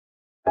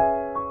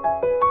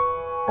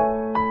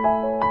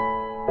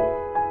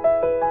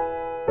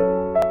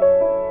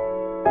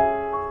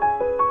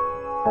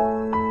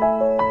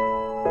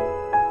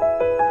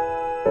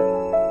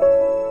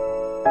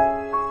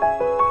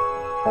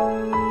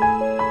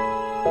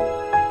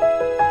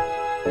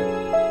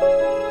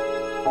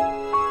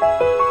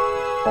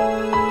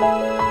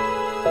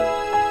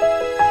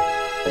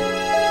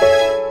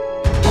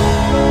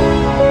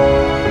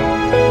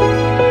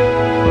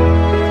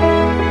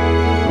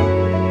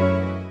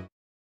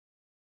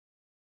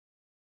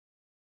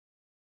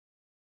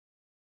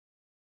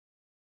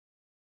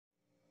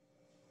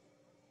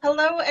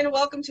Hello and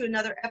welcome to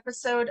another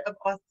episode of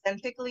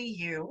Authentically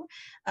You.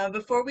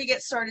 Before we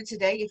get started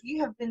today, if you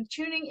have been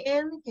tuning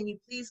in, can you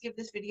please give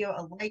this video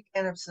a like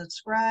and a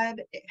subscribe?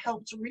 It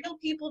helps real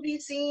people be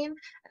seen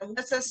and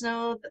lets us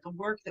know that the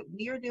work that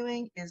we are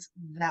doing is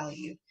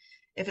valued.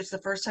 If it's the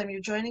first time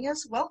you're joining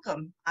us,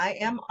 welcome. I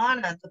am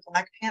Anna, the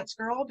Black Pants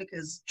Girl,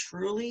 because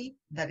truly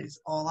that is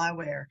all I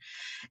wear.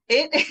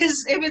 If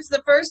it's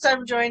the first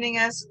time joining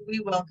us, we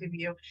welcome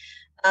you.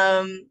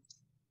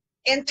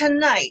 And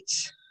tonight,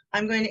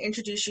 I'm going to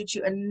introduce you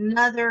to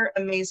another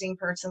amazing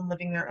person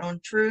living their own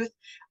truth.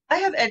 I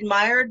have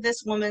admired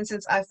this woman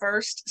since I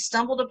first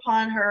stumbled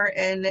upon her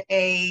in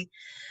a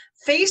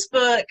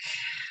Facebook,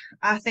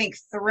 I think,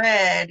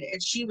 thread,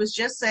 and she was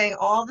just saying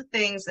all the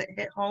things that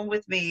hit home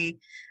with me,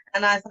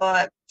 and I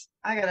thought,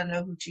 I gotta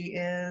know who she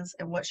is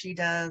and what she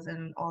does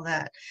and all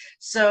that.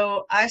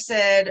 So I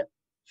said,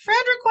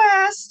 friend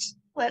request.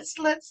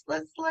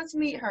 Let's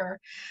meet her.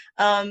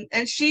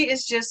 And she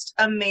is just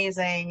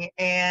amazing,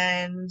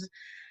 and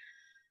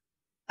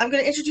I'm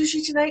going to introduce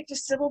you tonight to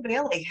Sybil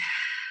Bailey.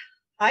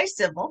 Hi,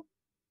 Sybil.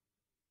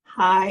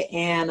 Hi,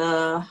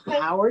 Anna.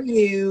 How are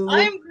you?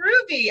 I'm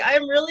groovy.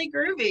 I'm really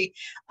groovy.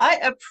 I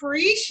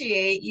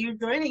appreciate you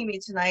joining me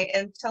tonight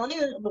and telling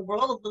the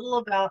world a little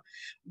about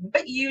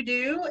what you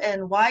do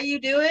and why you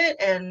do it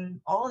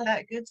and all of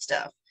that good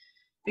stuff.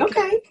 Because,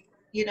 okay.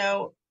 you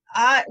know,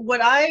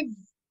 what I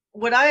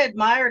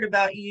admired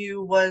about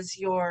you was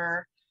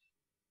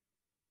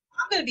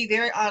I'm going to be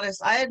very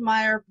honest. I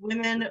admire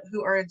women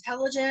who are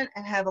intelligent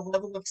and have a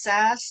level of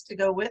sass to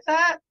go with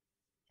that.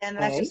 And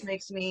that just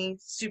makes me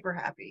super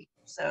happy.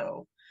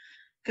 So,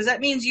 because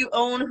that means you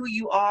own who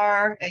you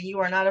are and you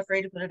are not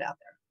afraid to put it out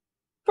there.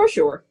 For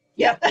sure.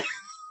 Yep.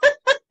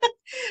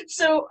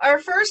 So our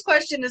first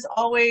question is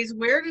always,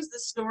 where does the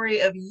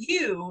story of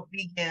you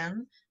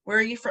begin? Where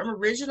are you from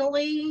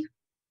originally?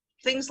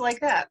 Things like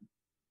that.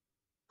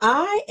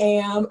 I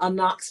am a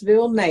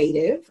Knoxville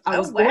native. I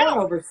was born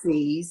Wow.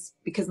 overseas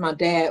because my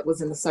dad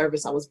was in the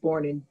service. I was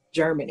born in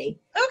Germany.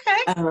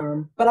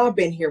 Okay. But I've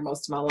been here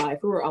most of my life.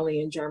 We were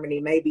only in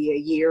Germany maybe a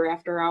year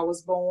after I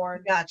was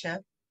born.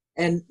 Gotcha.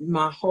 And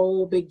my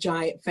whole big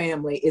giant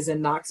family is in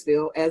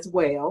Knoxville as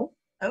well.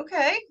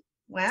 Okay.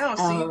 Wow.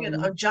 So you get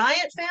a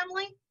giant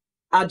family?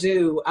 I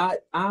do.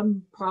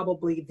 I'm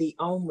probably the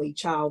only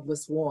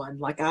childless one.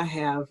 Like, I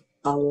have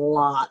a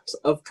lot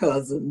of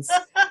cousins.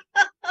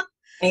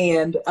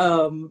 And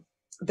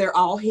they're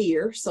all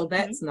here, so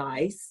that's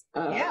nice.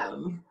 Yeah.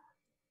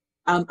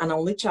 I'm an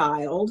only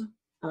child.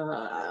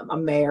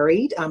 I'm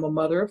married. I'm a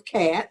mother of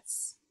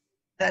cats.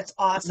 That's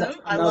awesome.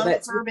 I I know love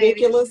that's fur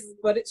ridiculous, babies.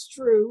 but it's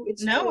true.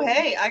 It's No, true.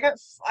 hey, I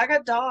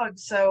got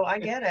dogs, so I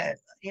get it.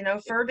 You know,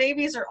 fur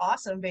babies are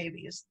awesome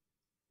babies.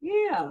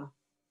 Yeah.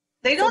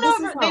 They So don't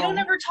this is they don't home.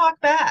 ever talk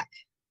back.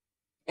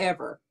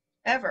 Ever.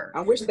 Ever.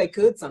 I wish they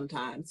could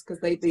sometimes,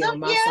 because they'd be So on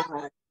my yeah,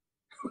 side.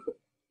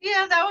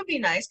 yeah, that would be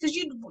nice because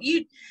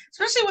you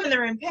especially when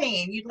they're in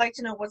pain, you'd like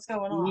to know what's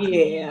going on.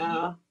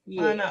 Yeah. I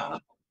Yeah. know.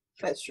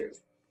 That's true.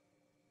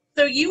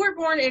 So you were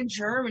born in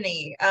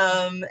Germany,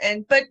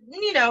 but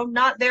you know,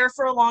 not there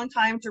for a long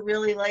time to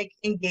really like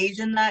engage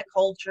in that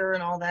culture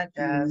and all that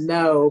jazz.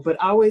 No, but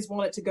I always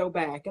wanted to go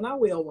back, and I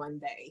will one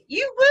day.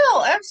 You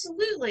will,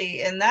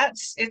 absolutely. And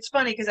it's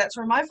funny because that's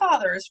where my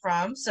father is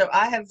from. So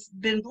I have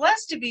been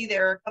blessed to be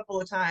there a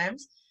couple of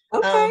times.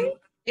 Okay.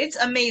 It's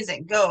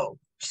amazing. Go.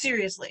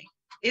 Seriously.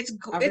 I It's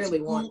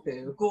really want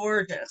to.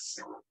 gorgeous.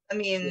 I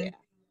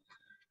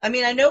Yeah.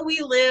 mean, I know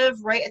we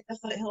live right at the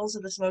foothills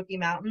of the Smoky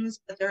Mountains,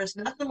 but there's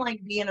nothing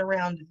like being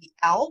around the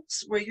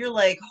Alps where you're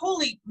like,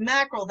 holy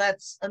mackerel,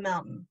 that's a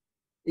mountain.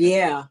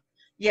 Yeah.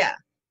 Yeah.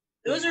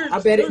 I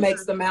bet it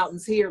makes the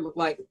mountains here look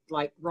like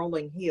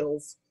rolling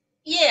hills.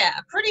 Yeah,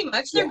 pretty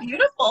much. They're Yeah.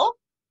 beautiful.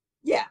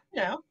 Yeah.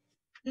 You know.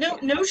 Yeah.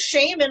 No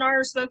shame in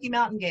our Smoky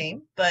Mountain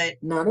game,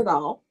 but None at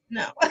all.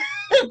 no.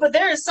 But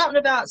there is something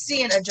about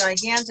seeing a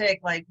gigantic,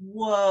 like,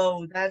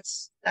 whoa,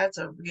 that's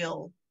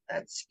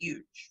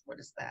huge. What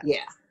is that?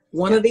 Yeah.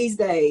 One of these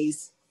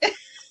days.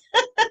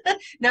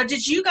 Now,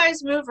 did you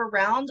guys move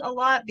around a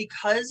lot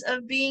because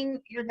of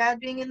your dad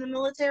being in the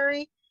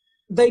military?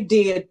 They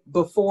did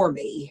before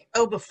me.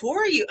 Oh,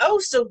 before you. Oh,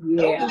 so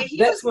Yeah. okay,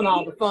 That's when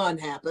all the fun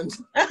happened.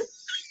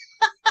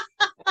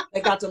 They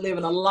got to live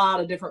in a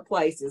lot of different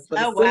places. But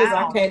as soon as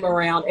I came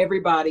around,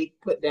 everybody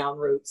put down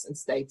roots and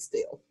stayed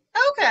still.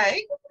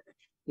 Okay.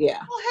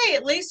 Yeah. Well, hey,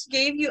 at least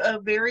gave you a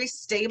very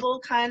stable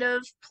kind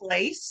of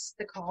place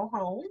to call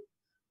home.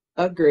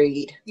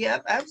 Agreed.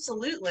 Yep,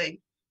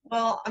 absolutely.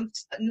 Well,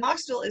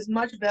 Knoxville is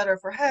much better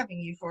for having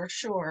you for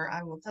sure.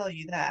 I will tell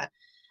you that.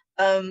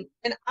 And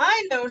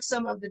I know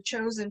some of the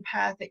chosen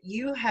path that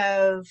you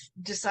have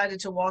decided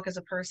to walk as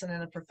a person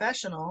and a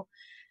professional,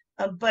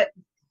 but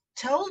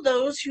tell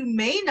those who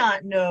may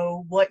not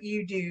know what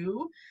you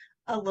do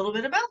a little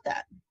bit about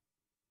that.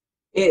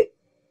 It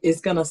is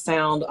going to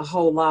sound a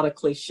whole lot of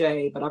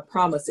cliche, but I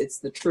promise it's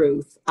the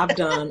truth. I've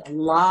done a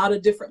lot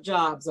of different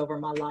jobs over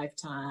my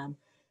lifetime.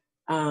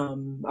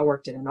 I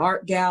worked in an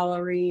art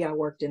gallery. I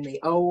worked in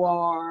the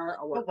OR.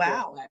 I worked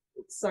for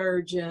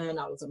surgeon.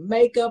 I was a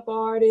makeup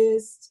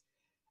artist.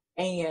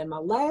 And my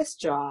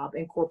last job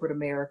in corporate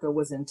America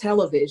was in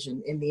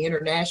television in the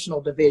international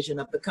division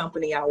of the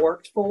company I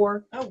worked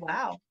for. Oh,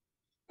 wow.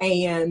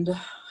 And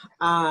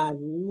I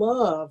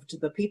loved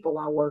the people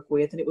I work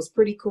with. And it was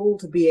pretty cool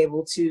to be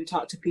able to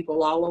talk to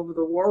people all over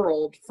the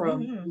world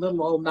from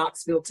little old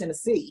Knoxville,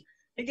 Tennessee.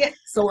 Yeah.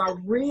 So I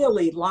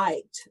really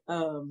liked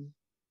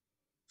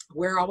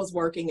where I was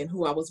working and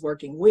who I was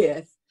working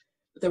with.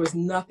 But there was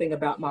nothing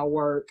about my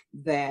work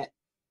that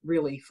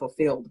really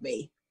fulfilled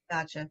me.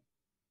 Gotcha.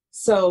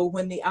 So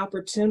when the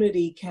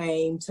opportunity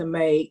came to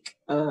make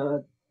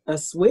a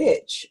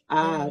switch,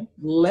 I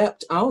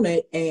leapt on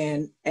it,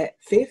 and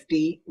at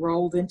 50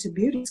 rolled into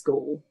beauty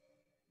school.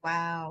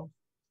 Wow.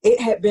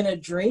 It had been a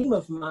dream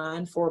of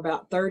mine for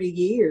about 30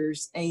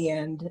 years,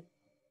 and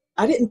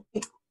I didn't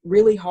think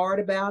really hard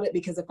about it,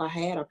 because if I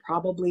had, I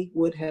probably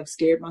would have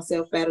scared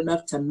myself bad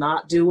enough to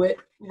not do it.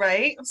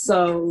 Right.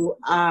 So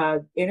I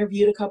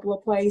interviewed a couple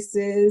of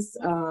places,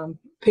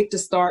 picked a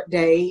start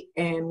date,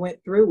 and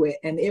went through it.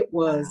 And it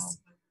was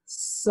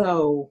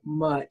so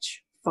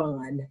much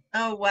fun.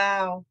 Oh,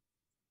 wow.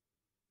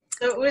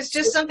 So it was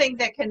just something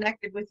that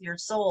connected with your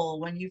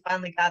soul when you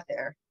finally got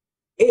there.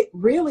 It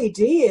really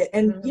did.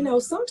 And, you know,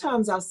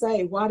 sometimes I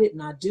say, why didn't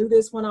I do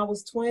this when I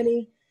was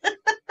 20?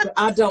 But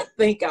I don't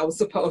think I was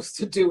supposed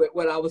to do it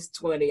when I was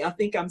 20. I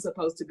think I'm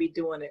supposed to be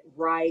doing it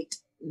right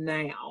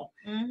now.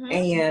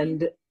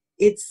 And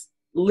it's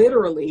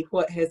literally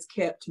what has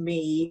kept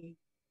me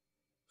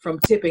from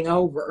tipping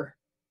over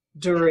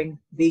during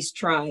these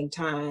trying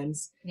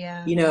times.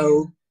 You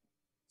know,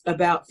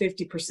 about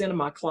 50% of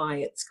my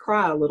clients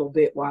cry a little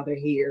bit while they're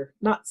here.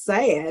 Not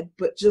sad,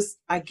 but just,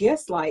 I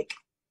guess, like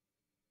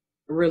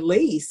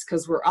release,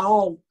 because we're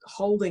all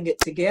holding it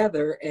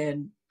together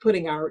and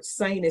putting our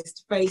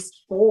sanest face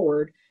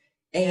forward.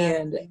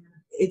 And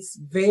it's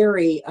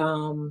very,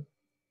 I'm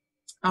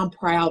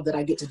proud that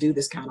I get to do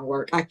this kind of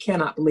work. I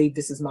cannot believe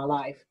this is my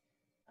life.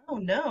 Oh,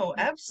 no,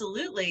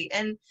 absolutely.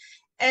 And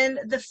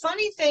the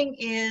funny thing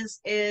is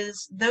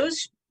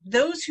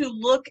those who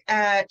look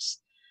at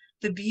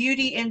the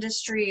beauty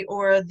industry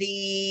or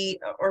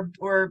the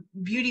or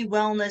beauty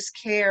wellness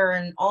care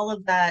and all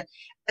of that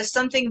as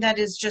something that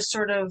is just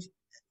sort of,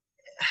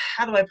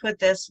 how do I put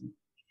this?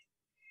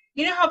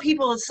 You know how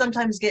people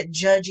sometimes get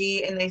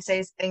judgy and they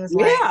say things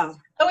like, "Oh,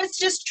 it's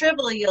just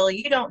trivial.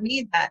 You don't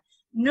need that."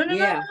 No, no,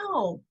 no,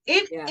 no.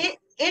 It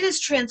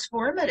is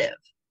transformative.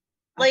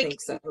 I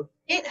think so.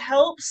 It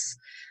helps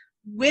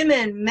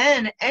women,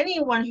 men,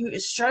 anyone who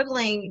is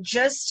struggling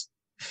just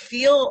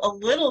feel a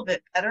little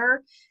bit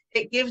better.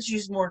 It gives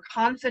you more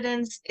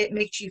confidence. It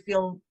makes you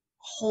feel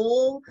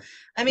whole.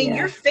 I mean,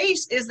 your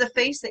face is the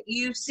face that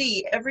you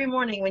see every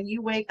morning when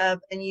you wake up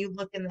and you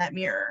look in that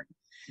mirror.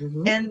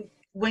 And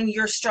when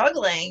you're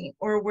struggling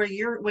or when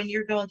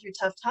you're going through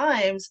tough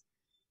times,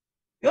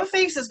 your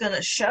face is going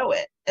to show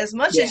it. As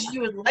much as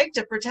you would like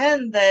to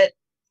pretend that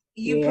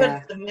you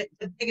put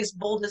the biggest,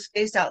 boldest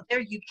face out there,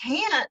 you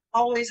can't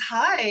always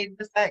hide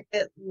the fact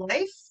that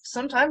life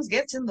sometimes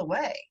gets in the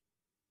way.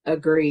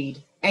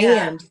 Agreed.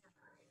 And,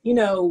 you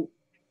know,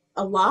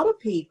 a lot of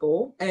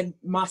people, and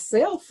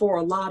myself for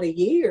a lot of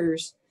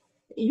years,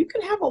 you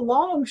can have a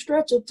long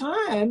stretch of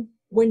time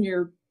when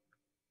you're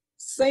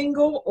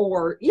single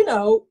or, you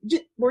know,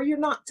 where you're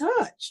not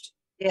touched.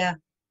 Yeah.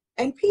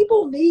 And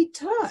people need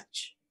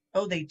touch.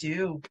 Oh, they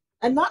do.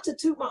 And not to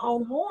toot my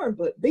own horn,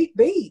 but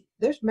beat,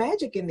 there's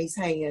magic in these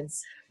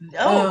hands.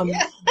 Oh,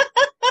 yeah.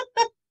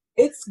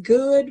 It's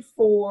good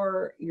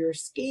for your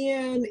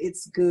skin.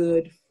 It's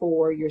good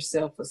for your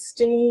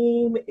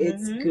self-esteem.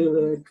 It's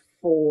good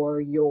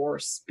for your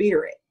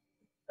spirit.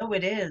 Oh,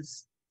 it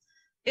is.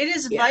 It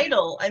is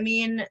vital. I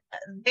mean,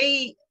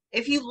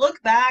 if you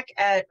look back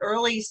at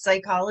early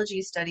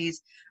psychology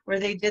studies where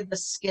they did the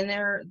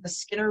Skinner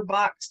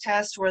box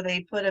test, where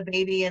they put a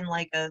baby in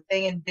like a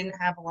thing and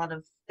didn't have a lot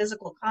of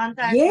physical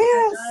contact with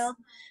that child,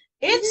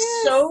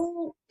 it's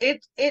so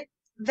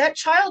that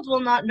child will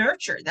not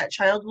nurture. That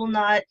child will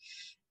not,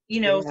 you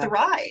know,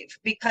 thrive,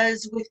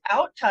 because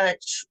without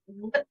touch,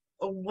 we're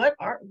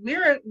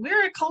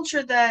a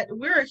culture that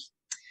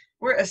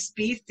we're a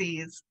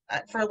species,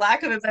 for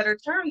lack of a better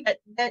term,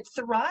 that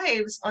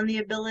thrives on the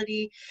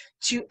ability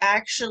to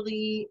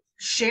actually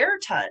share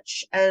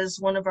touch as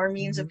one of our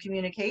means of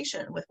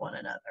communication with one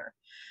another.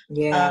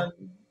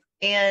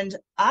 And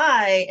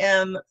I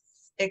am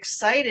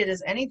excited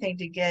as anything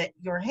to get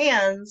your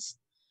hands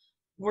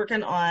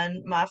working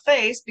on my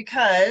face,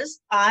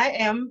 because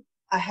I'm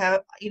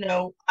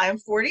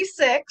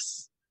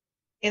 46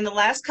 in the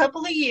last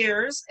couple of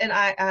years, and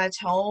I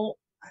tell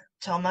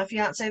my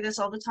fiance this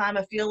all the time.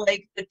 I feel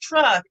like the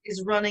truck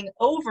is running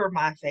over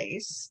my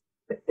face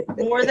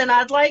more than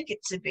I'd like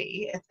it to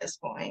be at this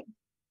point.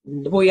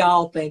 We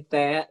all think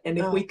that. And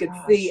if we could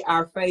see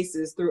our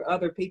faces through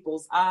other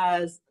people's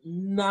eyes,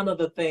 none of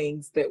the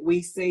things that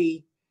we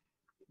see,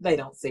 they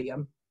don't see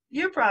them.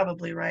 You're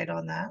probably right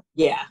on that.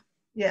 Yeah.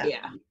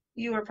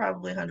 You are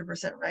probably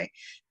 100% right.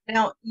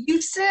 Now, you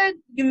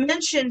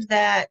mentioned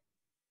that,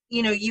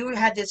 you know, you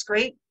had this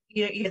great,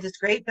 you had this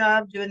great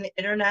job doing the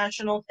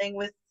international thing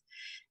with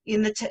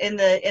in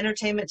the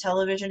entertainment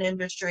television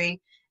industry,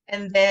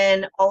 and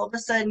then all of a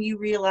sudden you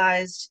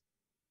realized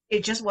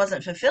it just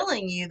wasn't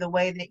fulfilling you the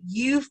way that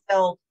you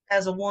felt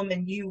as a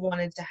woman. You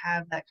wanted to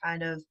have that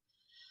kind of,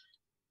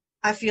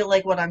 I feel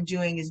like what I'm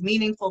doing is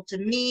meaningful to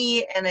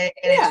me, and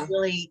Yeah.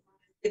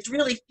 it's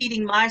really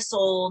feeding my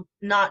soul,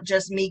 not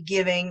just me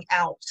giving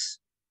out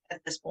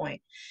at this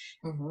point.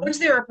 Hmm. Was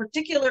there a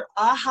particular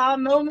aha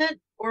moment,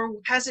 or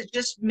has it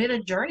just been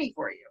a journey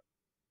for you?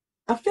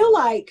 I feel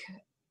like,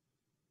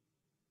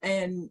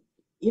 and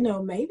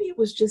maybe it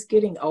was just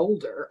getting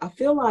older. I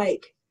feel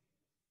like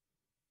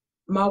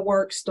my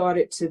work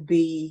started to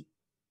be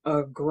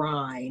a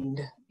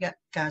grind. Yeah,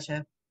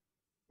 gotcha.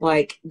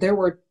 Like there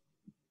were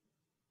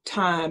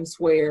times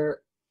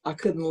where I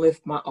couldn't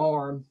lift my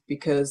arm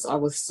because I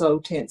was so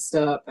tensed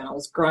up and I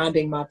was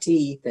grinding my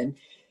teeth, and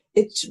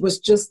it was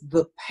just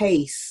the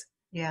pace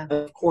Yeah.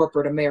 of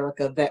corporate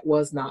America that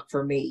was not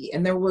for me.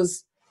 And there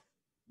was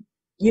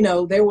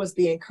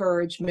the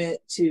encouragement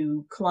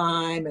to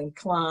climb and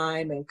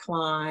climb and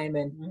climb,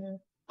 and Mhm.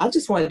 I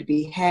just wanted to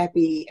be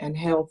happy and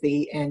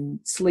healthy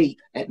and sleep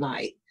at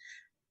night.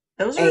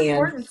 Those are And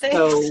important things.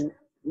 so,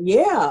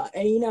 yeah,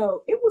 and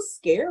it was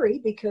scary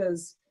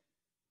because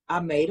I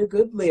made a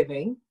good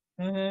living,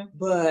 Hmm.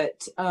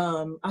 but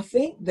I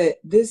think that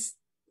this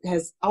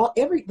has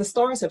the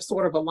stars have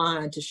sort of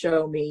aligned to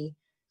show me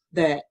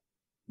that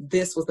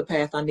this was the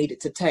path I needed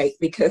to take,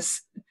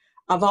 because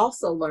I've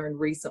also learned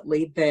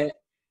recently that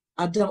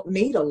I don't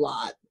need a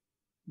lot,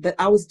 that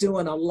I was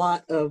doing a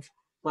lot of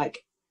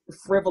like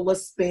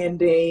frivolous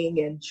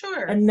spending,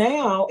 Sure. and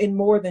now in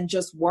more than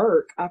just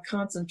work, I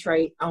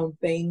concentrate on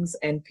things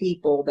and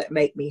people that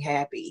make me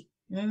happy.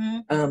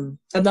 Hmm.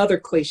 Another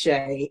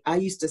cliche, I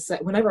used to say,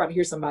 whenever I'd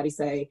hear somebody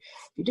say,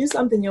 if you do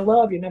something you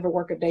love, you never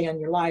work a day in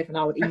your life, and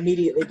I would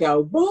immediately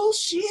go,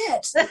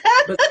 bullshit.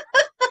 But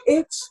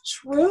it's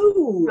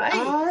true.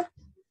 Right.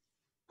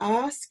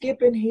 I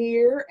skip in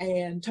here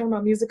and turn my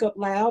music up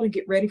loud and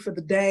get ready for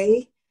the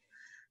day,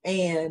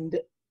 and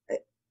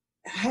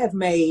have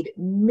made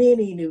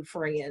many new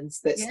friends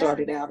that Yeah.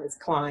 started out as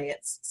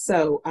clients.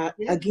 So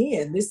Yeah.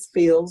 again, this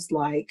feels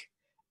like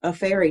a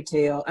fairy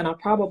tale, and I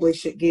probably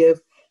should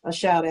give a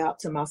shout out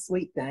to my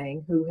sweet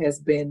thing, who has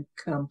been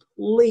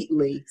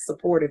completely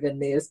supportive in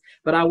this,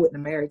 but I wouldn't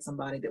have married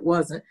somebody that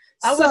wasn't.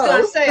 I was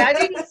gonna So, say I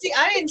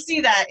didn't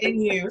see that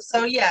in you.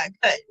 So yeah,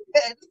 good.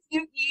 Good.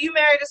 You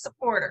married a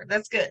supporter.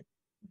 That's good.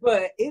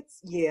 but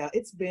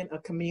it's been a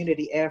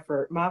community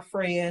effort. My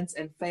friends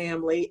and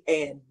family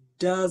and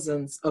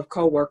dozens of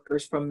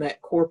coworkers from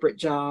that corporate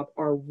job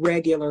are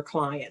regular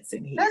clients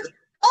in That's here.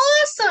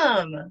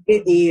 awesome.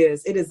 It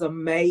is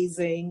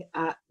amazing.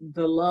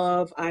 The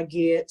love I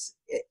get,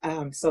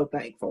 I'm so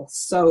thankful,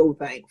 so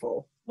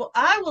thankful. Well,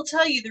 I will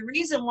tell you the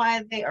reason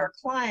why they are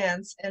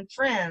clients and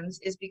friends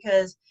is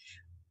because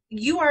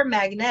you are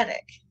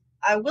magnetic.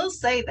 I will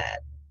say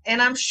that.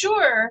 And I'm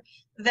sure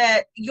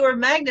that your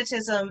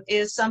magnetism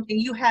is something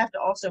you have to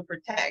also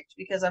protect,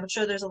 because I'm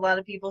sure there's a lot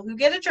of people who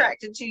get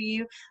attracted to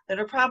you that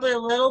are probably a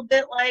little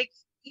bit like,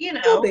 A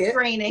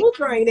draining. little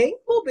draining,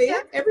 a little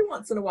Yeah, bit, every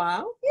once in a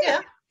while. Yeah.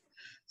 yeah.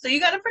 So you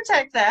got to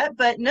protect that.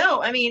 But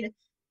no, I mean,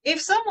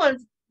 if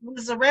someone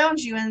was around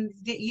you and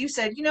you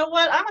said, you know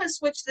what, I'm going to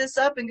switch this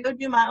up and go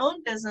do my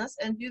own business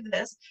and do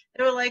this,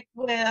 they were like,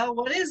 well,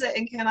 what is it?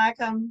 And can I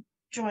come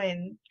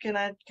join? Can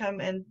I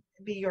come and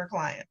be your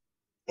client?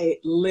 It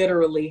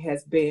literally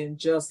has been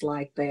just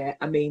like that.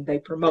 I mean, they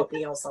promote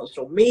me on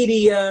social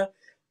media,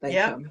 they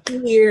Yep.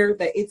 come here,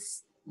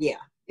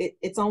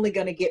 it's only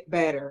going to get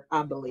better,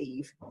 I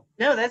believe.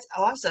 No, that's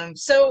awesome.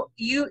 So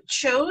you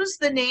chose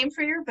the name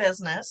for your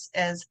business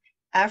as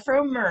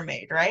Afro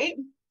Mermaid, right?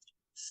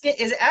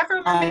 Is it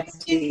Afro Mermaid I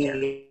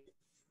Skincare? did.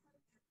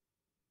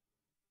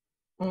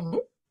 Mhm.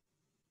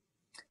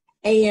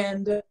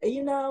 And,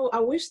 I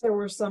wish there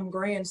was some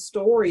grand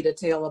story to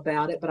tell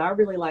about it, but I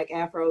really like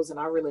afros and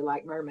I really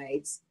like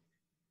mermaids.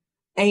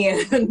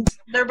 And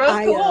They're both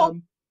I,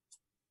 cool.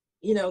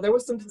 there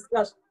was some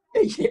discussion,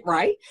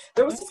 right?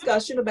 There was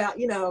discussion about,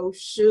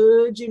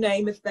 should you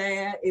name it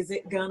that? Is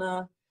it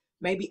gonna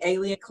maybe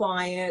alien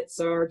clients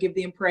or give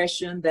the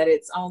impression that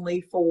it's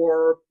only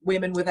for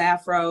women with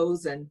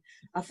afros? And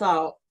I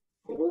thought,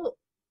 well,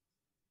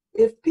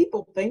 if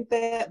people think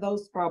that,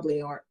 those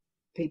probably aren't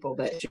people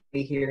that should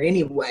be here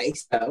anyway.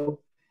 So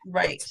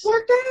Right. it's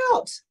worked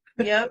out.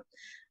 Yep.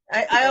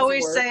 It has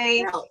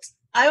worked out.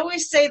 I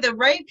always say the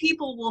right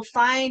people will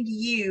find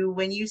you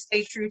when you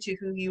stay true to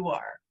who you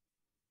are.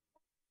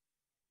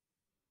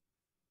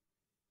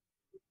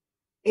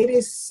 It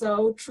is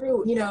so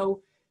true.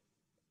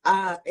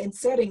 In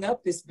setting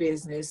up this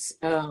business,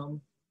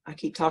 I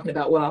keep talking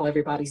about what all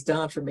everybody's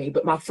done for me,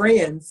 but my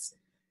friends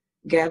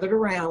gathered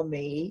around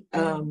me.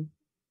 Mm-hmm.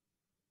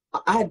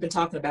 I had been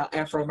talking about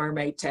Afro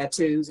Mermaid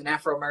tattoos and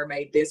Afro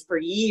Mermaid this for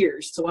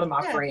years to one of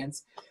my Yeah.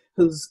 friends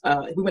we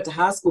went to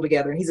high school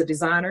together, and he's a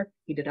designer.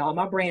 He did all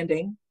my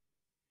branding.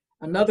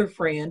 Another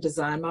friend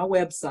designed my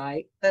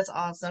website. That's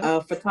awesome.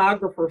 A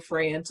photographer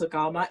friend took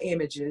all my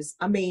images.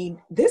 I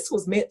mean, this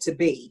was meant to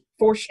be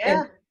and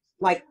Yeah,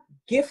 like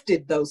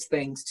gifted those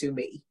things to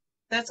me.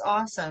 that's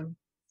awesome.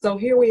 So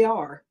here we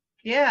are.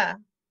 Yeah.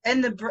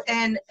 And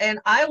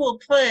I will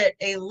put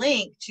a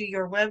link to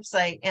your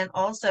website and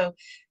also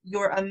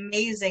your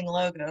amazing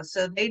logo.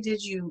 So they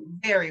did you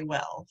very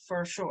well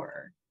for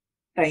sure.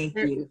 Thank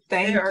They're, you.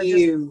 they Thank are just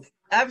you.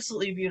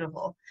 absolutely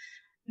beautiful.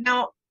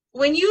 Now,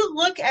 when you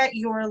look at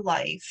your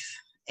life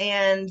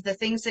and the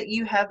things that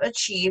you have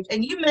achieved,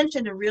 and you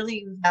mentioned a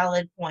really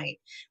valid point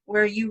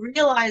where you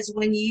realize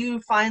when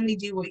you finally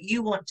do what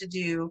you want to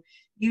do,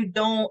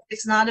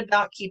 it's not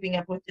about keeping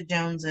up with the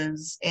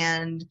Joneses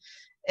and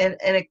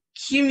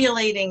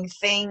accumulating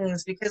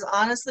things, because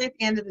honestly, at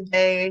the end of the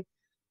day,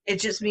 it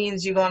just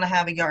means you're going to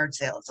have a yard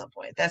sale at some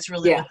point. That's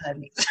really Yeah. what that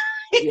means.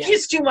 It's Yeah.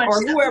 just too much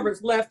Or stuff.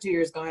 whoever's left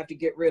here is going to have to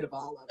get rid of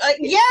all of it.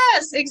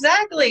 Yes,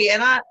 exactly.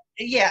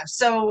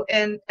 So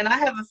and I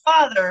have a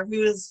father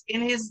who is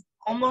in his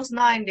almost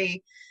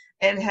 90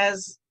 and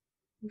has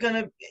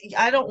gonna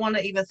I don't want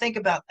to even think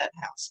about that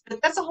house.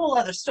 But that's a whole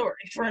other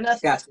story for another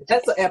Gotcha. day.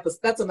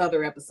 That's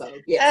another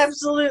episode. Yes.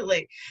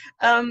 Absolutely.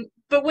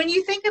 But when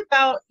you think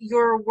about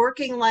your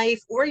working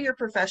life or your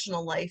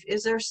professional life,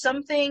 is there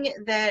something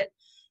that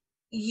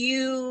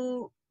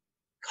you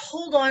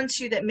hold on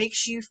to that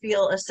makes you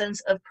feel a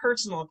sense of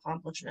personal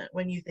accomplishment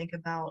when you think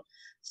about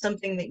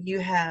something that you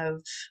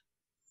have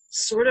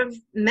sort of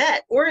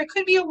met, or it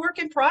could be a work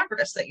in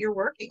progress that you're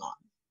working on?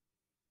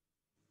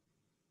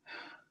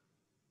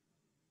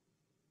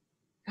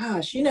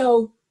 Gosh,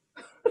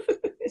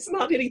 it's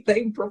not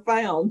anything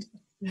profound.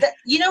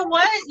 You know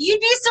what? You'd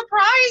be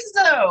surprised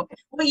though.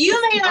 What you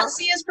It's may not not.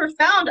 see as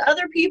profound,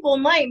 other people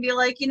might be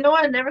like, you know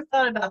what? I never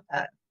thought about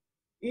that.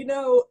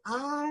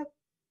 I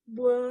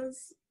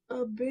was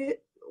a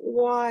bit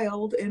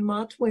wild in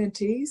my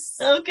 20s.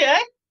 Okay.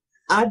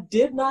 I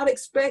did not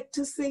expect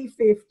to see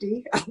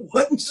 50. I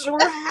wasn't sure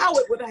how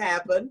it would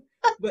happen,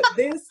 but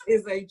this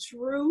is a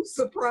true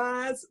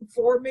surprise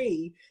for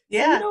me. So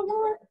you Yeah. know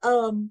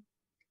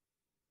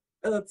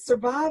what?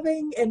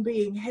 Surviving and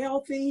being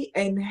healthy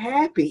and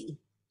happy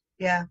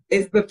Yeah.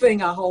 is the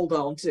thing I hold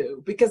on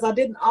to, because I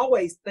didn't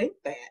always think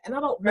that. And I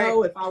don't Right.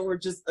 know if I were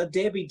just a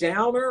Debbie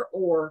Downer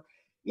or,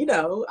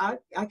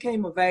 I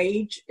came of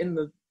age in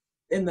the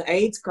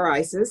AIDS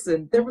crisis,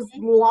 and there was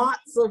Mhm.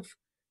 lots of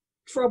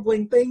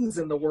troubling things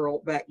in the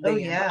world back Oh then,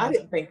 but I yeah.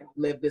 didn't think I'd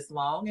live this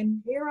long,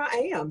 and here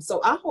I am.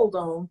 So I hold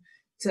on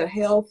to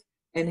health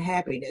and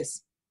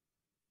happiness.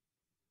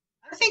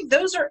 I think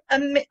those are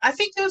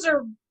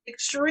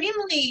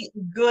extremely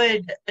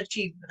good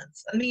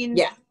achievements.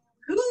 Yeah,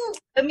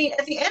 I mean,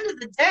 at the end of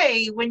the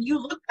day, when you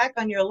look back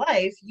on your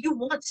life, you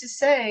want to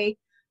say,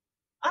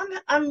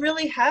 I'm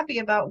really happy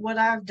about what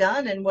I've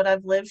done and what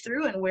I've lived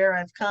through and where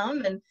I've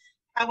come and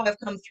how I've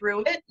come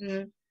through it.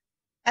 And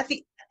at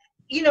the,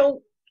 you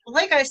know,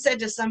 like I said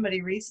to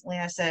somebody recently,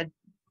 I said,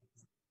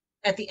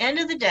 at the end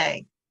of the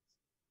day,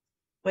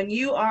 when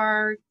you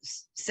are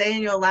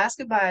saying your last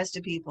goodbyes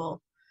to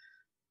people,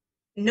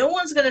 no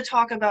one's going to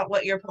talk about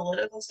what your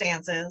political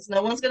stance is.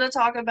 No one's going to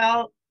talk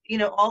about,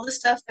 all the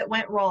stuff that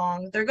went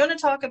wrong. They're going to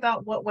talk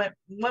about what went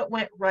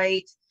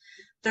right.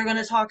 They're going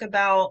to talk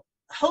about,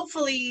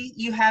 hopefully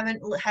you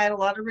haven't had a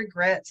lot of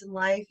regrets in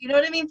life. You know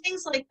what I mean?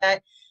 Things like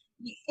that.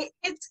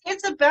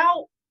 It's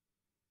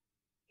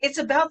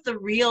about the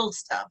real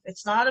stuff.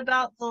 It's not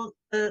about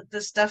the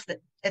stuff that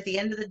at the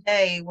end of the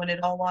day, when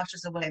it all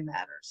washes away,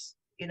 matters.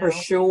 You for know?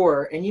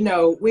 sure. And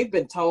we've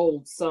been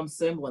told some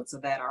semblance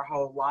of that our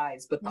whole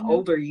lives, but the Hmm.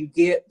 older you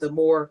get, the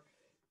more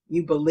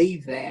you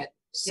believe that.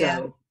 Yeah,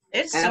 So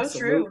it's so true.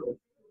 absolutely.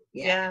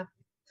 Yeah. Yeah.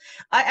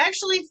 I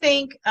actually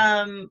think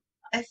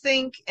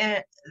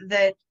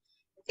that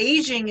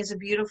aging is a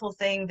beautiful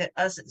thing that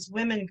us as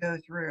women go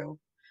through.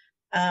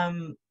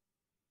 Um,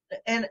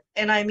 and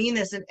I mean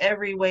this in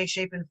every way,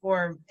 shape, and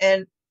form.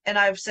 And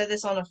I've said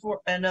this on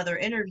another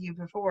interview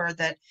before,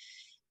 that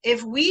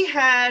if we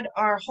had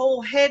our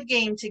whole head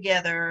game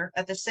together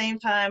at the same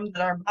time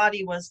that our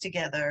body was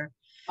together,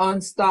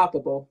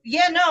 Unstoppable.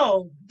 yeah,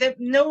 no, that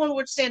no one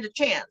would stand a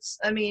chance.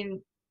 I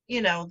mean,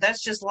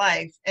 that's just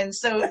life. And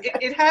so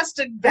it has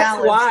to That's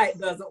balance. why it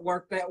doesn't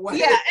work that way.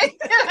 Yeah, it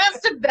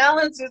has to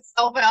balance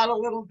itself out a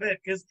little bit,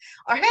 because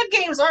our head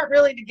games aren't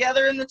really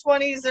together in the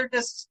 20s. They're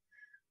just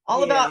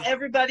all about Yeah.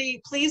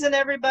 everybody, pleasing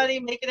everybody,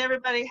 making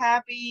everybody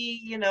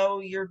happy.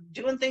 You're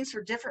doing things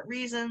for different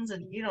reasons,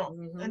 and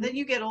Hmm. then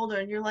you get older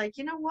and you're like,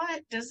 you know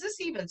what? Does this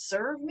even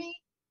serve me?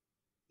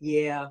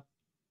 Yeah.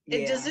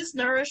 Does Yeah. this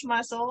nourish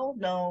my soul?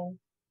 No.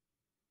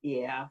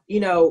 Yeah.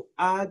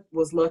 I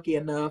was lucky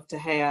enough to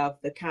have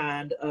the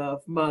kind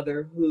of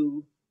mother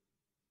who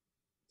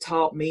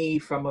taught me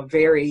from a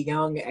very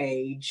young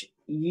age,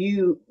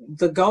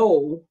 the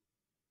goal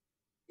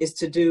is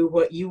to do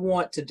what you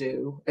want to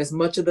do as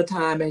much of the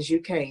time as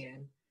you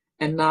can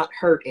and not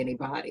hurt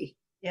anybody.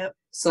 Yep.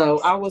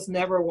 So I was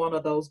never one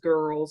of those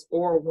girls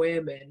or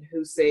women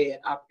who said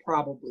I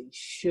probably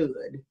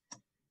should,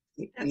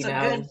 That's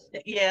a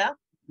good, yeah.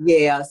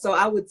 Yeah. So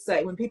I would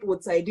say, when people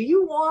would say, do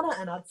you wanna?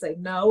 And I'd say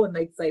no. And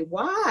they'd say,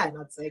 why? And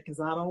I'd say, because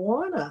I don't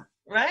wanna.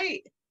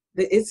 Right.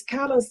 It's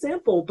kind of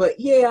simple, but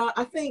yeah,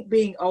 I think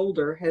being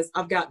older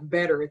I've gotten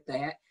better at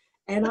that.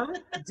 And I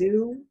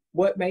do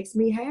what makes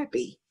me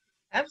happy.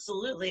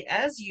 Absolutely,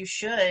 as you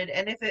should.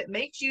 And if it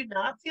makes you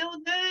not feel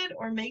good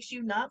or makes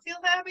you not feel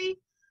happy,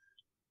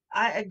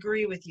 I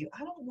agree with you. I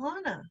don't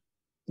wanna.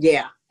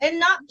 Yeah. And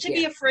not to Yeah.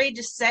 be afraid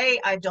to say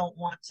I don't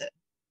want to.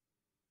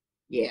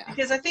 Yeah.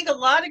 Because I think a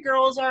lot of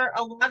girls are,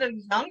 a lot of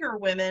younger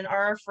women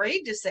are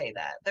afraid to say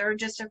that. They're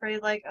just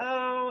afraid, like,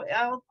 oh,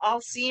 I'll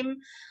seem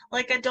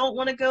like I don't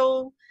want to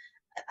go.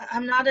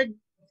 I'm not a,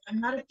 I'm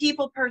not a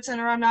people person,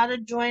 or I'm not a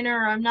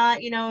joiner, or I'm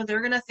not,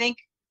 they're gonna think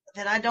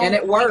that I And don't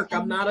at like work,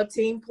 I'm them. not a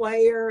team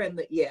player.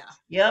 Yeah.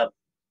 Yep.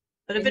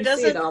 But if And it you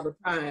see it doesn't, all the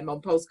time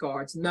on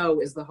postcards.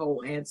 No is the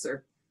whole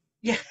answer.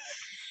 yeah,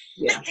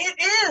 Yeah.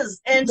 it is,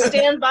 and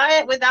stand by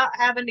it without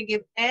having to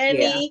give Yeah.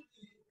 any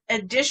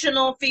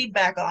additional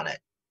feedback on it.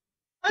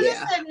 I just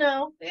Yeah. said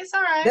no. It's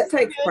all right. That We're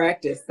takes good.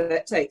 practice.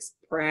 That takes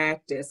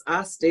practice.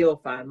 I still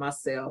find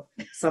myself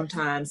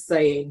sometimes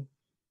saying,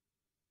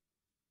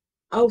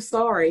 oh,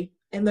 sorry.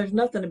 And there's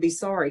nothing to be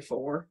sorry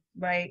for.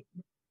 Right.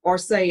 Or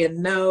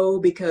saying no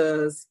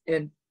because,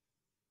 and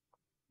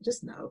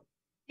just no.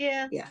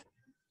 Yeah. Yeah.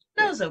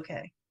 Yeah. No's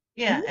okay.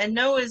 Yeah. Mhm. And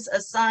no is a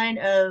sign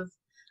of,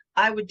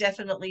 I would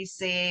definitely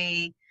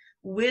say,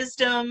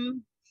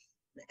 wisdom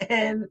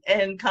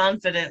and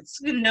confidence.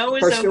 No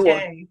is For sure.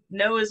 okay.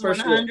 No is For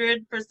sure.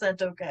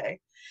 100% okay.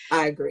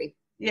 I agree.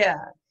 Yeah.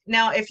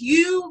 Now, if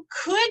you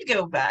could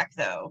go back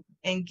though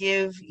and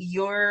give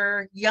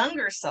your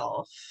younger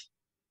self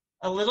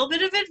a little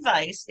bit of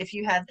advice, if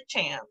you had the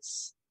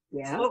chance,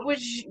 Yeah.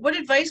 what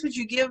advice would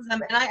you give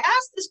them? And I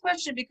ask this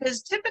question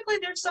because typically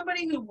there's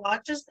somebody who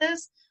watches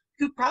this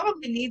who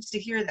probably needs to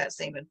hear that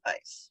same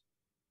advice.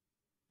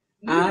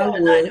 You I know,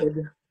 and I know.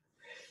 would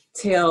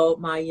tell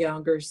my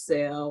younger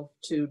self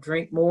to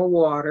drink more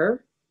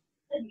water,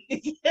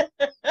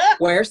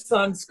 wear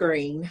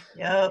sunscreen,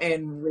 Yep.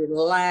 and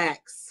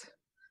relax.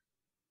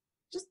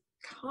 Just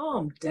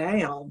calm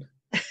down.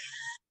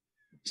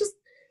 Just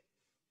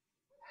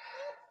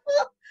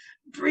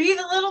Breathe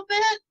a little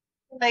bit,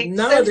 like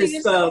none of center this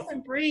yourself stuff,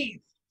 and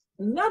breathe.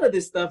 none of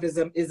this stuff is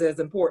as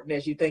important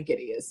as you think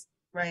it is.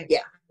 Right. Yeah.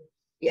 Yeah.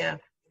 Yeah.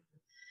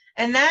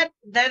 And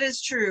that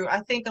is true. I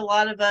think a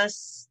lot of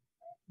us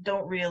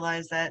don't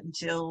realize that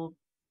until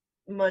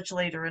much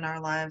later in our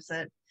lives,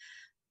 that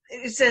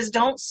it says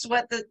don't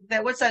sweat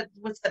that what's that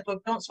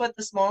book, don't sweat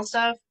the small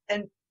stuff,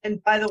 and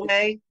by the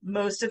way,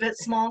 most of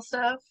it's small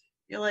stuff.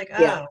 You're like,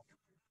 Yeah. oh,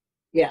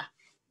 Yeah.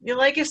 you're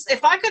like,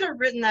 if I could have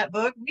written that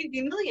book, we'd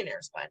be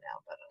millionaires by now,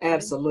 but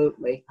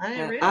Absolutely. I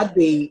didn't I'd realize.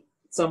 be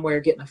somewhere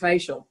getting a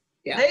facial.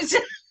 Yeah. They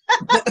said,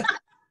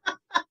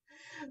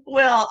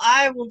 well,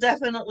 I will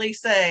definitely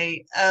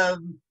say, at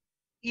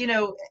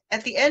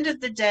the end of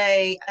the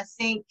day, I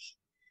think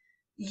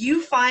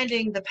you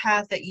finding the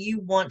path that you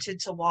wanted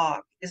to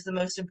walk is the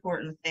most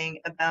important thing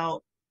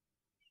about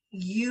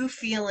you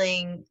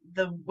feeling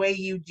the way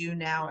you do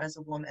now as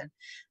a woman.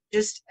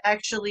 Just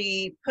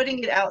actually putting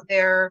it out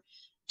there,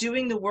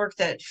 doing the work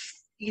that,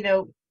 you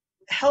know,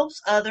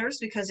 helps others,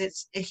 because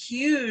it's a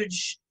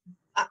huge,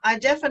 I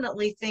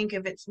definitely think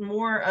of it's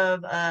more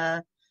of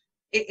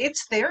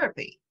it's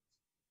therapy.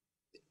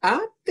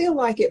 I feel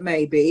like it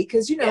may be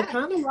because, Yeah.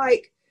 kind of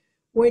like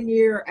when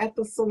you're at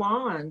the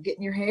salon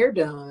getting your hair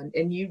done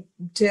and you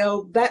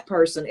tell that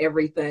person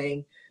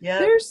everything. Yep.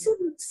 There's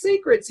some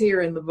secrets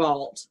here in the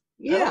vault.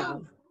 Yeah.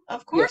 Oh,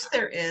 of Yeah. course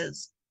there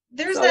is.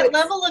 There's So that it's,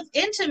 level of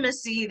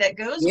intimacy that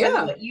goes with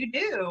yeah, what you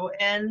do.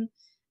 And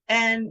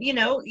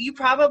you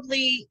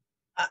probably,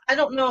 I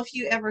don't know if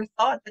you ever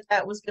thought that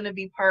that was going to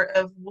be part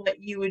of what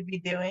you would be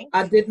doing.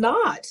 I did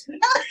not.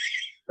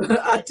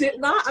 I did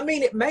not. I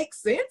mean, it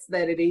makes sense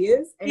that it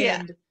is. Yeah,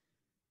 And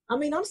I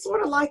mean, I'm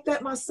sort of like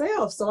that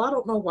myself. So I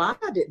don't know why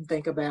I didn't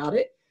think about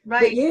it.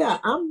 But right. yeah,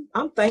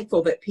 I'm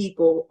thankful that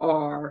people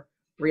are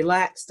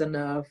relaxed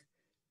enough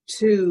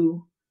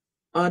to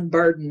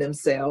unburden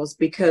themselves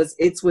because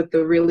it's with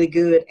the really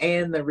good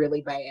and the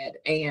really bad.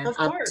 And Of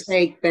I course.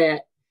 take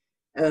that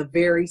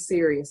very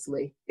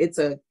seriously. It's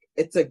a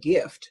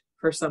gift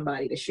for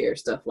somebody to share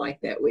stuff like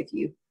that with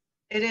you.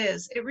 It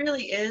is. It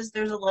really is.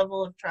 There's a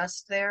level of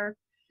trust there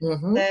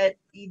Mm-hmm.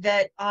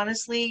 that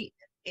honestly,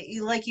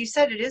 like you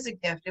said, it is a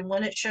gift. And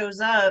when it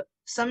shows up,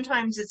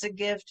 sometimes it's a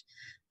gift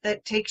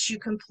that takes you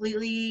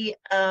completely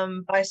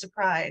by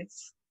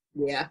surprise.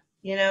 Yeah.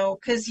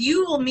 Because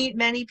you will meet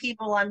many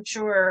people, I'm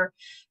sure,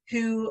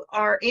 who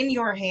are in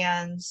your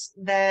hands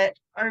that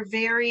are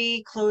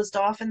very closed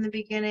off in the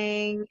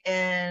beginning,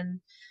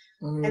 and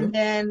Mm-hmm.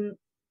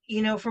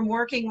 then, from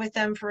working with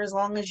them for as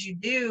long as you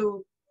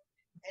do,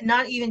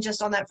 not even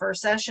just on that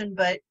first session,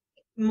 but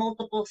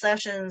multiple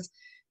sessions,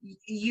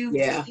 you've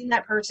Yeah, seen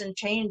that person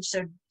change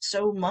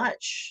so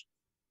much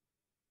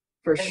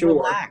for and sure.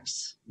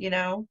 relax,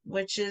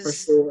 which For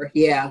is, sure.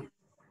 Yeah.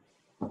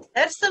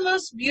 that's the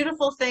most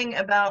beautiful thing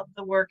about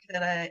the work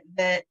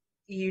that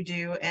you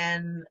do,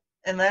 and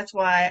that's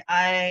why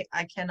I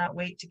cannot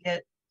wait to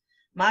get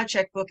my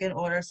checkbook in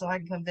order so I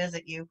can come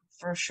visit you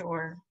for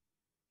sure.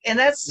 And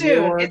that's soon.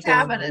 You're It's gonna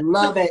happening.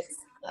 love it.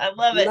 I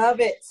love it. Love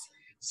it.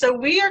 So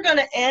we are going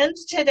to end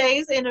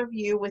today's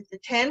interview with the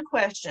 10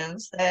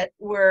 questions that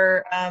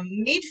were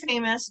made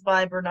famous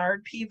by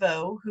Bernard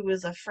Pivot, who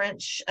is a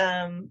French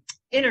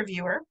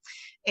interviewer.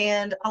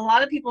 And a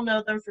lot of people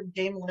know them from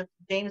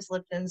James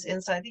Lipton's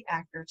Inside the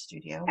Actors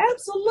Studio.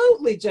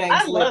 Absolutely, I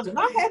James love Lipton.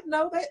 I had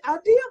no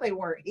idea they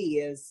weren't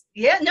his.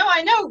 Yeah, no,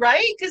 I know,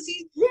 right? Because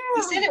he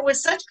Yeah. said it with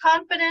such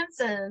confidence,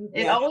 and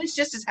it Yeah. always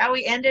just is how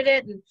he ended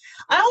it. And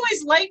I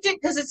always liked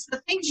it because it's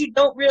the things you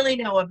don't really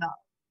know about.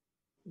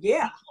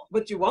 Yeah,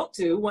 but you want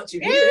to once you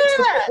hear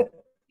Yeah, it.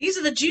 these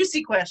are the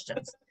juicy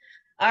questions.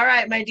 All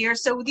right, my dear.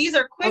 So these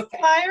are quick Okay.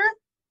 fire.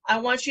 I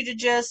want you to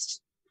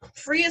just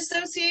free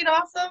associate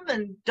off them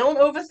and don't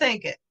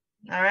overthink it.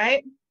 All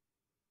right.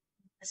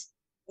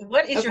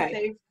 What is your Okay.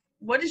 favorite?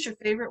 What is your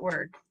favorite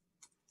word?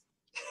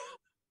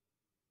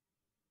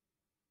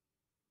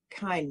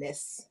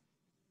 Kindness.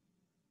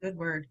 Good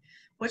word.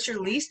 What's your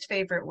least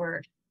favorite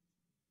word?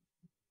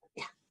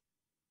 Yeah.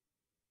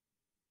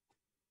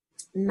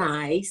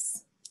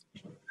 Nice.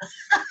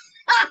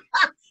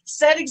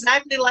 Said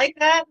exactly like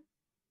that.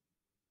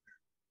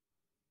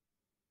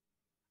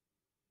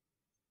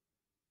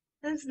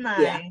 That's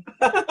nice.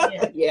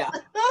 Yeah. Yeah.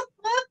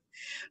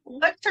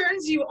 What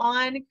turns you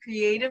on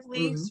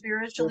creatively, Mm-hmm.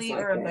 spiritually, Like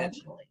or that.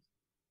 emotionally?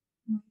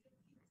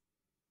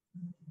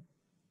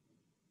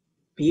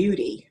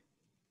 Beauty.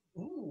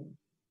 Ooh,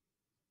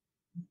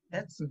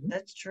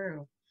 that's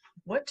true.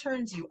 What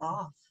turns you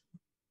off?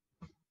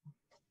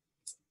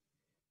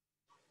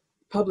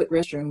 Public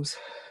restrooms.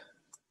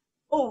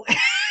 Oh,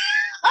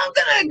 I'm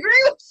gonna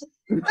agree with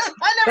you.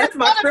 I never That's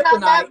my thought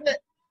about that, kryptonite.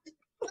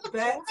 but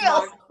That's real.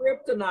 my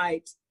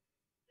kryptonite.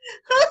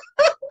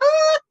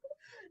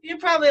 You're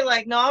probably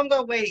like, no, I'm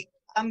gonna wait.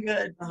 I'm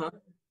good. Uh-huh.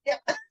 Yeah.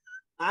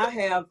 I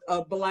have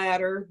a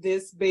bladder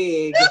this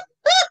big.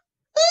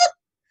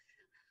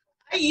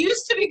 I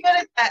used to be good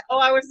at that. Oh,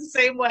 I was the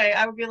same way.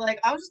 I would be like,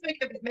 I'll just make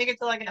it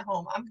till I get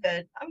home. I'm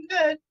good. I'm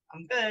good.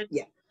 I'm good.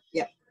 Yeah.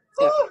 Yeah.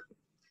 Yep.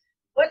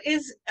 What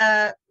is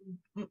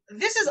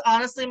this is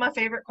honestly my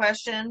favorite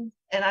question,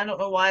 and I don't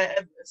know why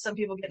some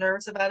people get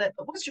nervous about it,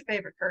 but what's your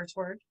favorite curse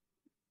word?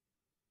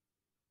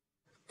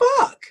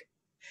 Fuck.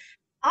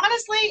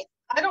 Honestly,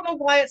 I don't know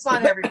why it's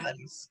not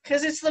everybody's,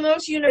 because it's the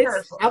most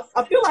universal.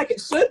 I feel like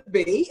it should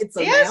be. It's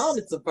a noun,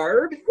 it's a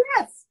verb.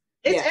 Yes.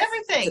 It's yes.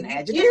 everything. It's an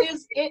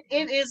adjective.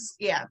 It is,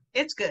 yeah,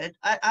 it's good.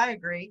 I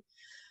agree.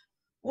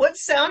 What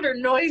sound or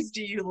noise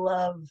do you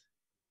love?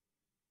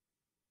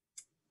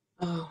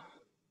 Oh,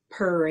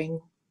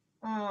 purring.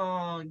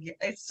 Oh, yeah,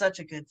 it's such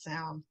a good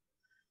sound.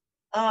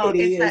 Oh,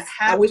 It it's that is.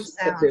 I happy wish I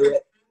could sound. do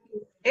it.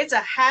 It's a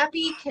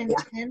happy, Yeah.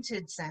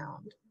 contented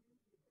sound.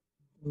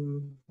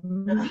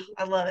 Mm-hmm. Ugh,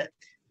 I love it.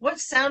 What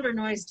sound or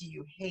noise do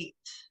you hate?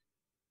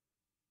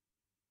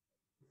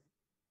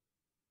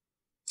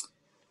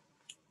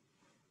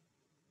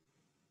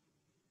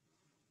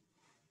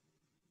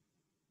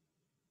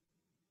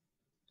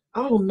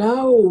 Oh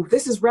no,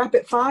 this is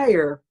rapid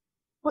fire.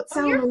 What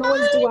Oh, you're sound or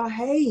noise do I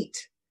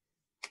hate?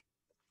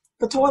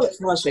 The toilet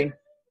flushing.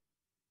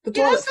 The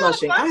Yeah, toilet that's not a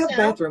flushing. I fun have sound.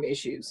 bathroom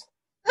issues.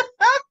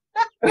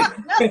 No,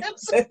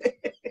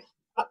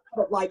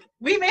 Like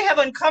we may have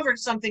uncovered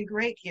something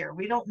great here.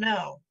 We don't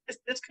know.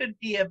 This could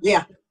be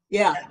yeah.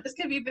 this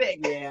could be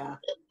big. Yeah.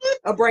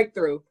 A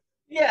breakthrough.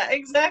 Yeah,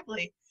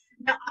 exactly.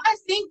 Now I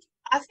think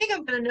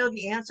I'm going to know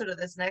the answer to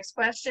this next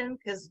question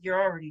because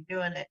you're already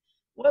doing it.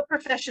 What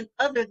profession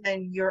other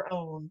than your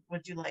own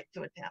would you like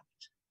to attempt?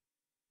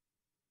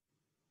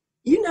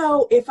 You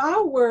know, if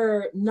I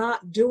were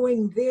not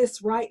doing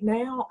this right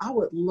now, I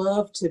would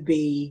love to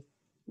be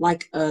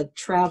like a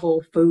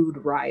travel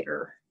food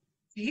writer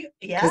because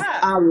Yeah.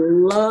 I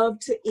love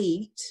to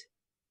eat,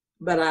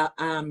 but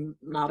I'm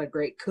not a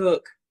great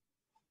cook.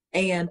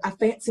 And I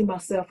fancy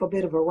myself a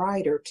bit of a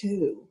writer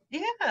too.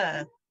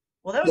 Yeah.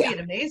 Well, that would be Yeah.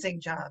 an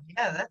amazing job.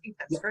 Yeah, I think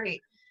that's Yeah.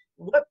 great.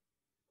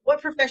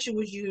 What profession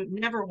would you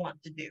never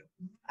want to do?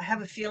 I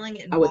have a feeling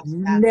it I would involves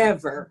bathrooms.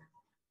 never,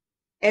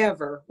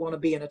 ever want to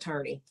be an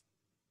attorney.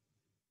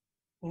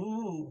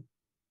 Ooh,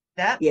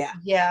 Yeah.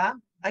 yeah,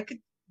 I could,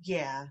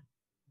 yeah.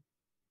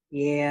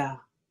 Yeah.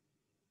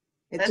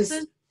 It That's a,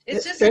 just,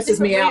 it's it just a stresses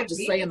different me way out of just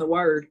being. saying the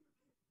word.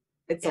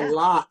 It's a Yeah,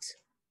 lot.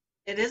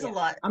 it is a Yeah.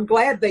 lot. I'm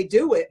glad they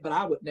do it, but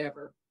I would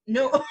never.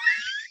 No,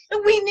 Yeah.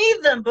 we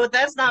need them, but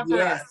that's not for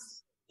Yes.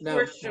 us, for No, no,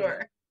 no,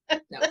 sure.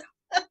 no.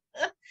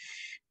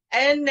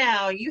 And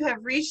now you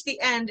have reached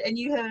the end, and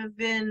you have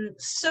been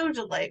so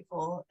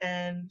delightful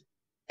and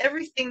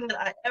everything that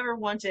I ever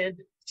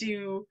wanted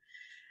to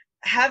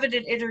have an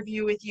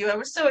interview with you. I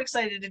was so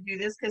excited to do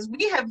this because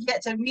we have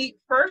yet to meet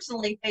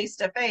personally face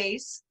to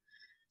face.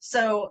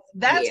 So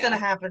that's going to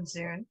Yeah. happen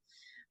soon.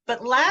 But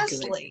Good.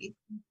 lastly,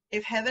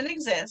 if heaven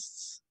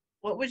exists,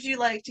 what would you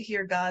like to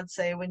hear God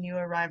say when you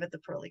arrive at the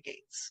pearly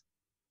gates?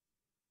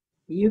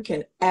 You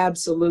can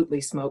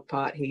absolutely smoke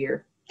pot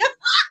here.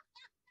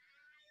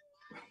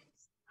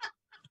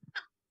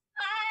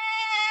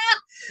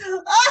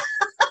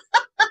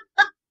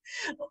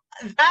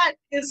 That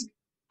is,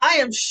 I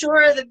am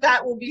sure that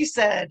that will be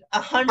said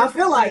I 100%.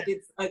 feel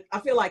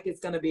like it's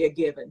going to be a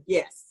given.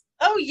 Yes.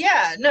 Oh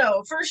yeah,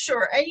 no, for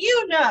sure. And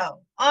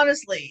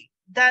honestly,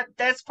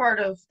 that's part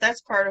of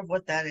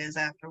what that is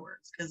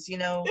afterwards. Because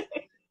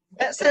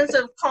that sense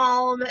of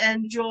calm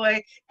and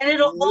joy, and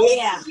it'll only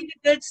Yeah. be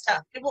the good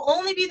stuff. It will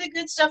only be the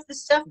good stuff, the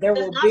stuff that There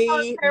does will not cause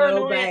be no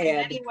paranoia in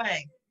bad. any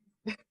way.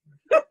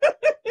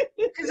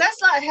 Because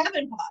that's not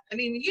heaven pot. I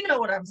mean, you know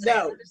what I'm saying.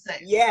 No. I'm just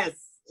saying. Yes.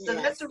 So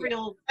Yes.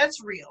 Yes.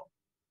 that's real.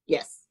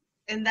 Yes.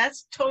 And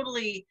that's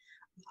totally,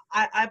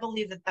 I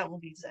believe that that will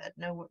be said.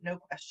 No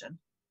question.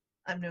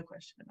 I have no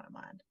question in my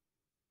mind.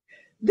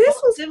 This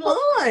Well, was Sybil,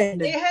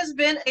 fun. it has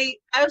been a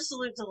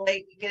absolute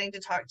delight getting to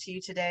talk to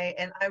you today,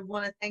 and I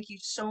want to thank you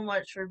so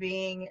much for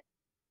being,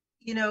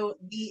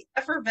 the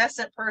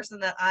effervescent person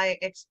that I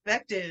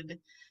expected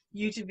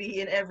you to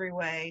be in every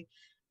way,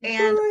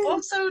 and Good.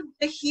 also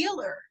the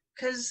healer,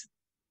 because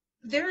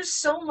there's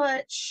so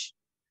much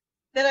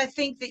that I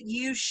think that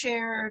you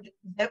shared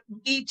that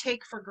we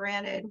take for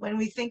granted when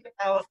we think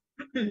about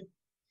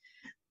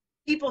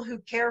people who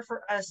care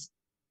for us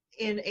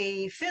in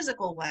a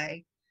physical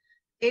way.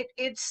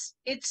 It's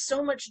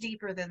so much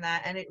deeper than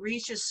that, and it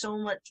reaches so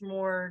much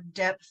more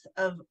depth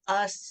of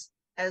us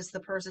as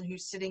the person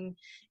who's sitting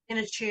in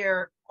a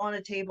chair, on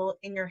a table,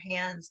 in your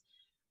hands.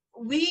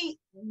 We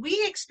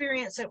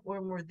experience it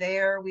when we're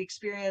there. We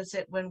experience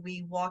it when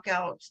we walk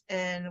out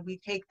and we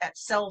take that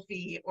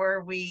selfie,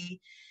 or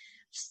we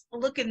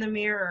look in the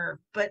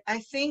mirror. But I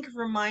think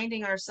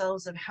reminding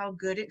ourselves of how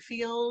good it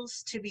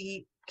feels to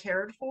be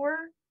cared for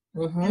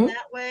in Mm-hmm.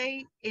 that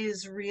way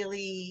is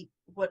really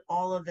what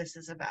all of this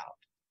is about,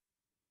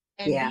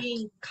 and Yeah.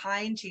 being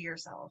kind to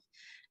yourself.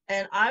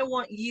 And I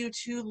want you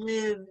to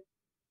live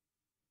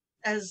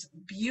as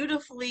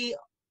beautifully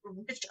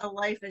rich a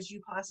life as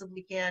you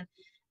possibly can.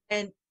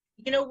 And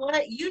you know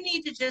what? You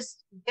need to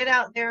just get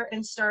out there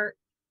and start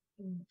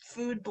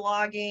food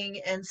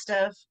blogging and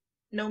stuff,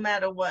 no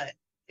matter what.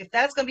 If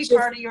that's going to be Just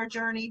part of your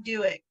journey,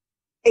 do it.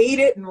 eat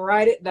it and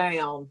write it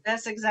down.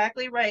 That's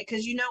exactly right.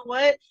 Because you know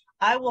what?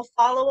 I will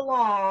follow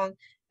along,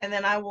 and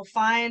then I will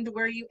find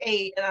where you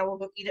ate, and I will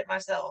go eat it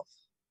myself.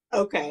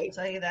 I'll Okay.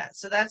 tell you that.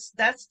 So that's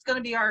going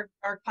to be our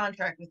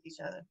contract with each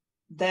other.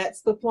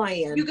 That's the You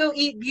plan. go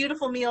eat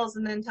beautiful meals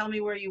and then tell me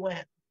where you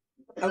went.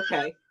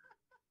 Okay.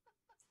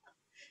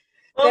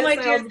 Well, That my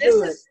dear, sounds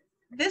good.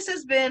 this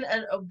has been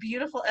a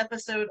beautiful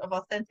episode of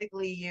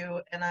Authentically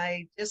You, and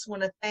I just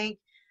want to thank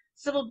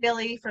Sybil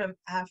Bailey from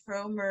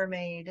Afro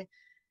Mermaid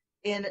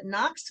in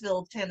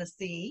Knoxville,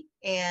 Tennessee.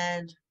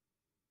 And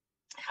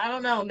I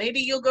don't know, maybe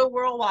you'll go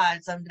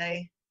worldwide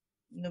someday.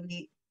 You'll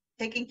be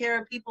taking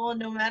care of people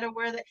no matter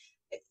where they.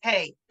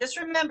 Hey, just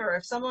remember,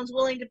 if someone's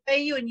willing to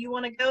pay you and you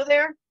want to go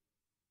there,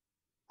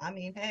 I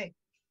mean, hey,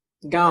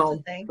 that's a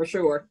Gone thing. for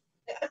sure.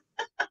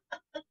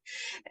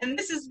 And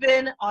this has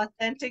been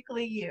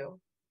Authentically You.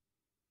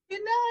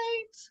 Good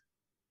night.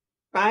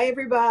 Bye,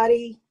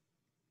 everybody.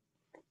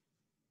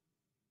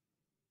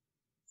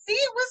 See,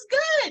 it was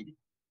good.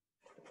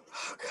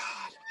 Oh,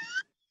 God.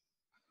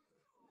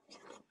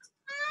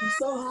 I'm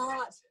so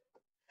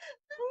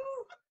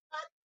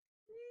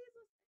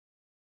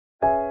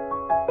hot.